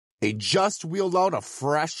They just wheeled out a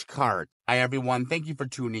fresh cart. Hi everyone, thank you for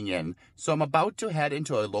tuning in. So I'm about to head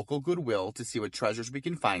into a local Goodwill to see what treasures we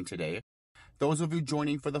can find today. Those of you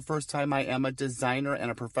joining for the first time, I am a designer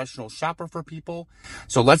and a professional shopper for people.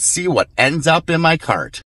 So let's see what ends up in my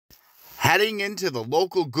cart. Heading into the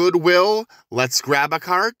local Goodwill, let's grab a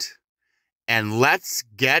cart and let's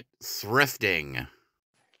get thrifting.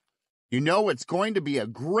 You know it's going to be a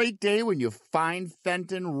great day when you find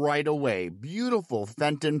Fenton right away. Beautiful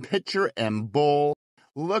Fenton pitcher and bowl.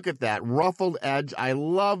 Look at that ruffled edge. I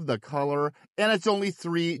love the color, and it's only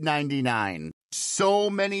 $3.99. So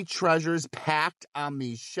many treasures packed on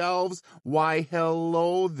these shelves. Why,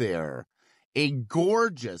 hello there. A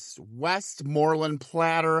gorgeous Westmoreland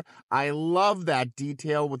platter. I love that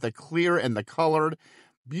detail with the clear and the colored.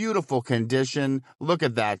 Beautiful condition. Look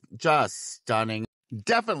at that. Just stunning.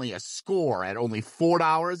 Definitely a score at only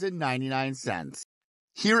 $4.99.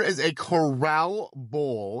 Here is a Corral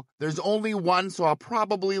bowl. There's only one, so I'll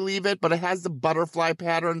probably leave it, but it has the butterfly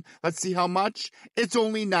pattern. Let's see how much. It's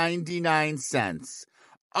only 99 cents.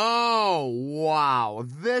 Oh, wow.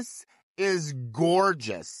 This is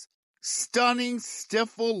gorgeous. Stunning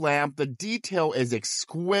Stiffle lamp. The detail is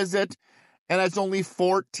exquisite, and it's only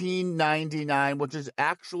 $14.99, which is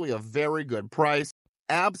actually a very good price.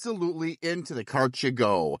 Absolutely into the cart you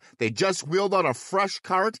go. They just wheeled out a fresh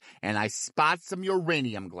cart, and I spot some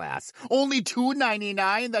uranium glass. Only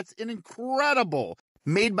 $2.99? That's incredible.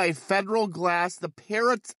 Made by Federal Glass. The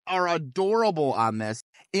parrots are adorable on this.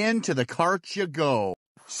 Into the cart you go.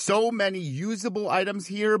 So many usable items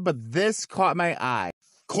here, but this caught my eye.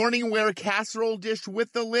 Corningware casserole dish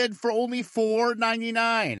with the lid for only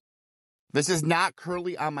 $4.99. This is not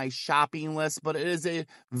currently on my shopping list, but it is a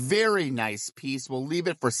very nice piece. We'll leave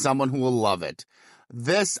it for someone who will love it.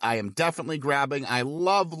 This I am definitely grabbing. I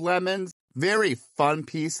love lemons. Very fun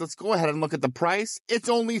piece. Let's go ahead and look at the price. It's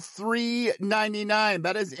only $3.99.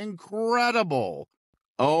 That is incredible.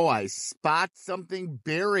 Oh, I spot something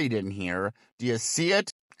buried in here. Do you see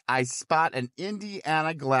it? I spot an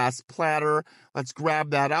Indiana glass platter. Let's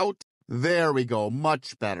grab that out. There we go.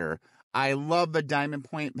 Much better. I love the diamond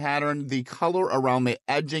point pattern. The color around the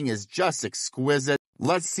edging is just exquisite.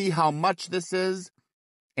 Let's see how much this is.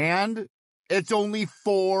 And it's only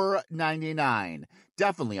 $4.99.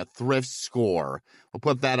 Definitely a thrift score. We'll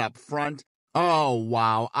put that up front. Oh,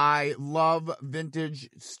 wow. I love vintage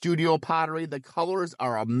studio pottery. The colors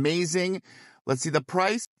are amazing. Let's see the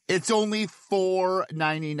price. It's only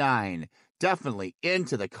 $4.99. Definitely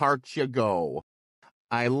into the cart you go.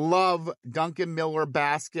 I love Duncan Miller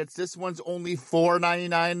baskets. This one's only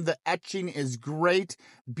 $4.99. The etching is great.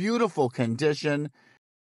 Beautiful condition.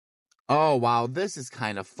 Oh, wow. This is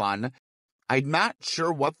kind of fun. I'm not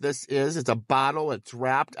sure what this is. It's a bottle. It's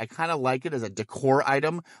wrapped. I kind of like it as a decor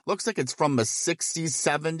item. Looks like it's from the 60s,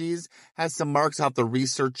 70s. Has some marks. I'll have to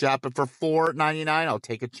research that. But for $4.99, I'll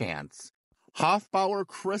take a chance. Hofbauer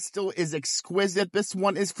crystal is exquisite. This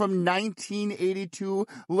one is from 1982.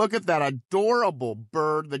 Look at that adorable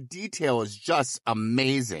bird. The detail is just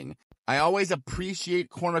amazing. I always appreciate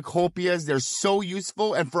cornucopias. They're so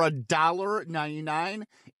useful. And for $1.99,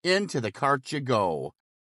 into the cart you go.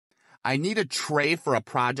 I need a tray for a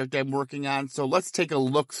project I'm working on, so let's take a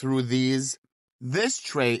look through these. This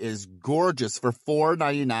tray is gorgeous for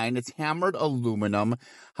 $4.99. It's hammered aluminum.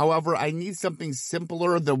 However, I need something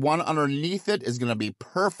simpler. The one underneath it is going to be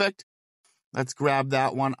perfect. Let's grab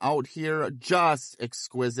that one out here. Just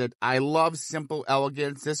exquisite. I love simple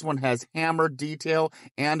elegance. This one has hammered detail,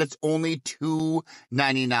 and it's only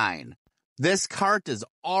 $2.99. This cart is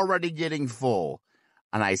already getting full,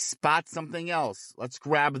 and I spot something else. Let's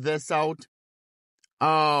grab this out.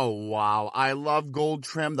 Oh, wow. I love gold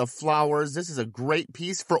trim, the flowers. This is a great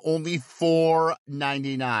piece for only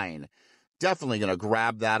 $4.99. Definitely going to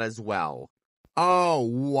grab that as well. Oh,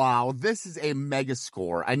 wow. This is a mega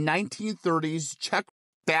score. A 1930s check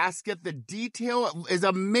basket. The detail is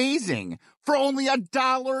amazing for only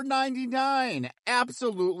 $1.99.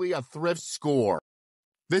 Absolutely a thrift score.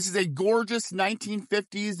 This is a gorgeous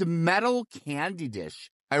 1950s metal candy dish.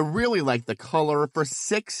 I really like the color. For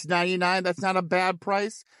 $6.99, that's not a bad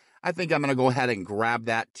price. I think I'm going to go ahead and grab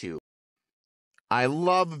that too. I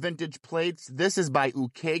love vintage plates. This is by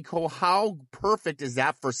Ukeiko. How perfect is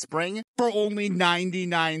that for spring? For only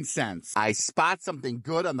 99 cents. I spot something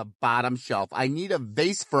good on the bottom shelf. I need a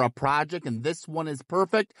vase for a project, and this one is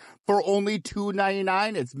perfect for only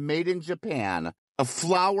 $2.99. It's made in Japan. The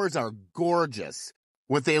flowers are gorgeous.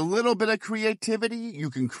 With a little bit of creativity, you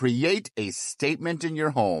can create a statement in your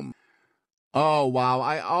home. Oh, wow.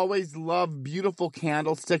 I always love beautiful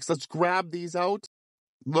candlesticks. Let's grab these out.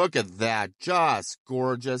 Look at that, just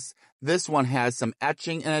gorgeous. This one has some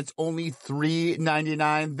etching and it's only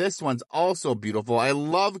 $3.99. This one's also beautiful. I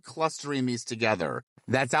love clustering these together.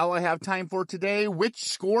 That's all I have time for today. Which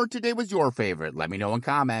score today was your favorite? Let me know in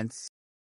comments.